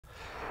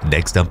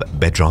Next up,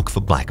 Bedrock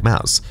for Black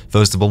Mous.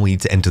 First of all, we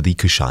need to enter the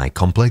Koschei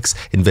Complex,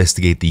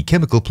 investigate the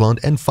chemical plant,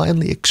 and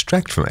finally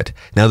extract from it.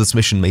 Now, this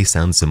mission may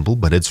sound simple,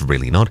 but it's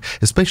really not,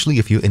 especially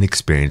if you're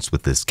inexperienced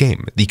with this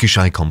game. The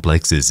Koschei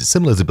Complex is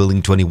similar to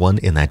Building 21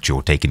 in that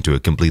you're taken to a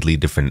completely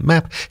different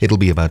map. It'll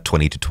be about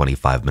 20 to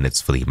 25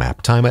 minutes for the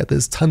map timer.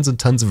 There's tons and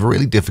tons of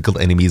really difficult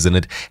enemies in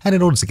it, and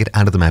in order to get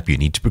out of the map, you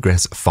need to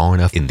progress far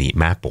enough in the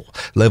map or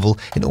level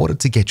in order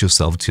to get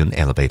yourself to an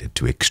elevator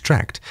to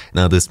extract.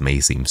 Now, this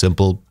may seem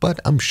simple, but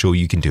I'm sure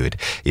you can do it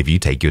if you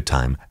take your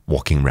time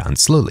walking around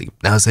slowly.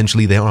 Now,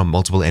 essentially, there are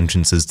multiple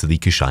entrances to the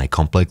Koschei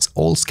Complex,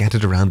 all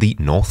scattered around the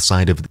north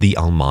side of the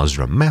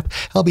Al-Mazrah map.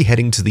 I'll be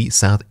heading to the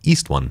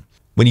southeast one.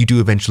 When you do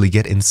eventually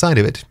get inside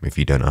of it, if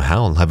you don't know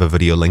how, I'll have a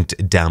video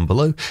linked down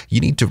below. You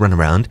need to run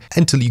around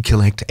until you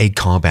collect a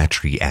car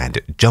battery and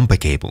jumper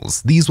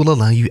cables. These will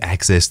allow you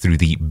access through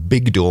the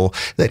big door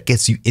that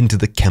gets you into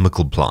the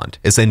chemical plant.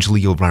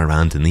 Essentially, you'll run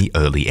around in the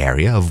early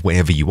area of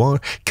wherever you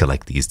are,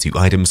 collect these two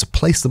items,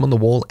 place them on the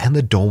wall, and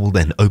the door will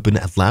then open,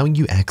 allowing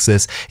you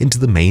access into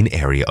the main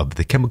area of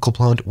the chemical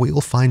plant where you'll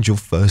find your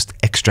first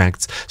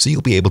extracts, so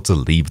you'll be able to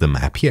leave the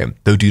map here.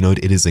 Though do note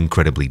it is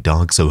incredibly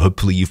dark, so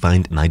hopefully you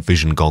find night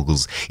vision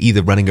goggles,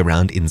 either running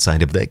around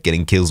inside of there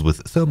getting kills with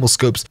thermal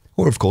scopes,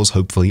 or of course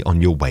hopefully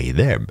on your way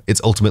there.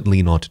 It's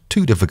ultimately not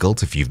too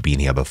difficult if you've been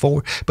here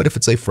before, but if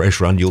it's a fresh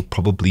run, you'll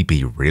probably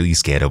be really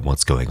scared of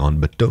what's going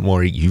on, but don't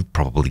worry, you've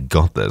probably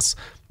got this.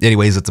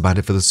 Anyways, that's about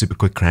it for the super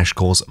quick crash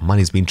course. My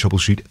name's been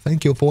Troubleshoot,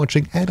 thank you all for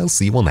watching, and I'll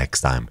see you all next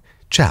time.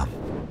 Ciao.